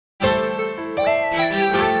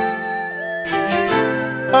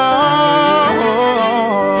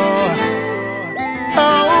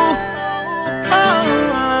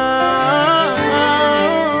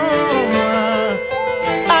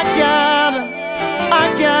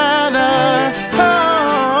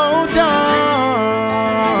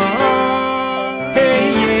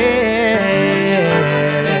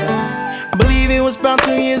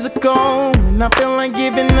like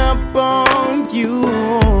giving up on you.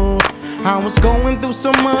 I was going through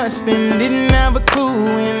so much, then didn't have a clue,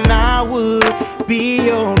 and I would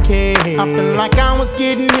be okay. I feel like I was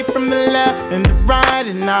getting hit from the left and the right,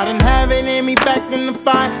 and I didn't have it in me back in the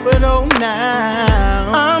fight. But oh,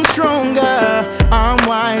 now I'm stronger, I'm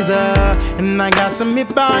wiser, and I got some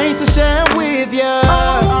advice to share with you.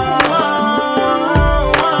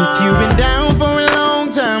 If you've been down for a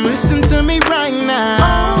long time, listen to me right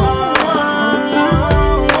now.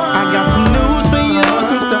 I got some news for you,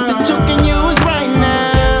 some stuff that you can use right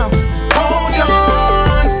now. Hold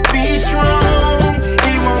on, be strong,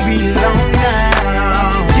 it won't be long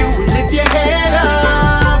now. You will lift your head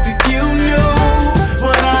up if you knew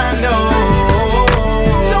what I know.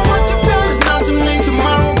 So what you feel is not too late,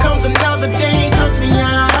 tomorrow comes another day, trust me,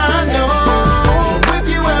 I know. So if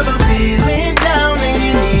you ever feeling down and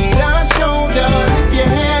you need a shoulder, lift your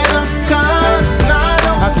head up, cause it's not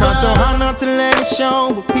over. I tried so hard not to let it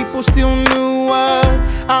show, but people still knew what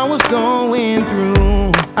I was going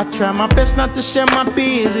through. I tried my best not to share my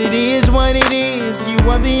fears, it is what it is. You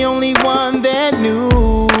are the only one that knew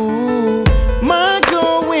my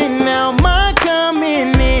going out, my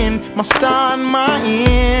coming in, my start and my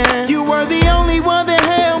end. You were the only one that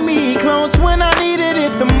held me close when I needed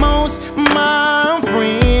it the most, my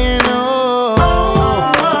friend.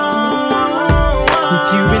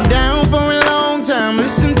 If you've been down for a long time,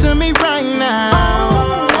 listen to me right now.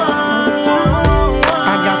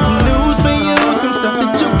 I got some news for you, some stuff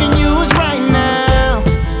that you can use right now.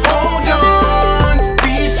 Hold on,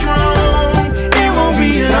 be strong, it won't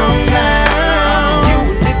be long now. You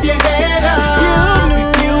lift your head up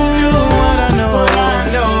if you knew what I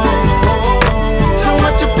know. So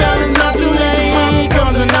what you felt is not too late,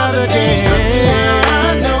 comes another day. Trust me,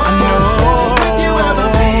 I know. So if you ever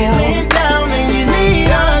feeling down and you need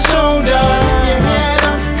a shoulder, lift your head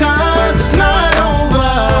up, cause it's not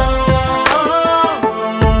over.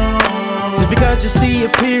 Just because you see a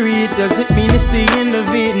period doesn't mean it's the end of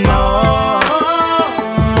it, no.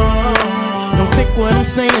 Don't take what I'm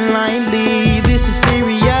saying lightly, this is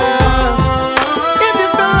serious. If you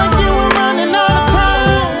feel like you were running out of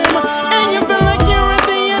time, and you feel like you're at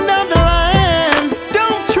the end of the line,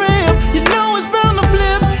 don't trip, you know it's bound to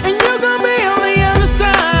flip, and you're gonna be on the other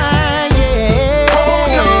side, yeah.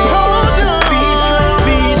 Hold on, be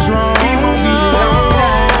strong, it won't be long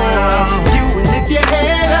now. You will lift your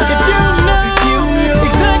head up if you knew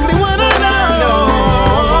exactly what I know.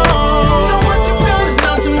 So what you feel is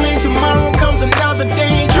not too late, tomorrow comes another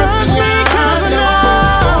day. Trust me, cause I know.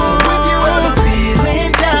 So if you ever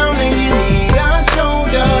feeling down and you need a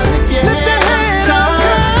shoulder, lift your head up, cause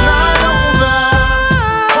it's not over.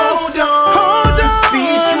 Hold on, be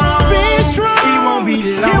strong, it won't be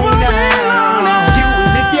long now. You will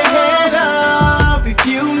lift your head up if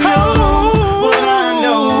you knew what I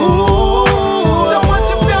know. So what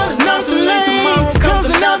you feel is not too late, tomorrow comes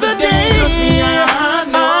another day. Trust me, I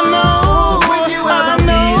know. So if you ever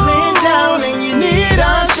feeling down and you need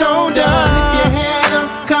a shoulder, lift your head up,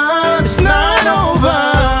 cause it's not over.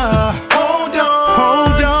 Hold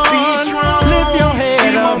on, be strong, lift your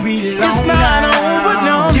head up, it's not over,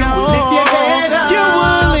 no. You will lift your head up, you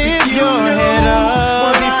will lift your head up,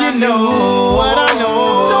 what if you knew what I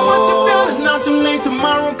know. So what you feel is not too late,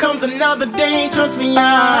 tomorrow comes another day, trust me,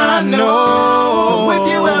 I know. So if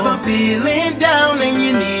you ever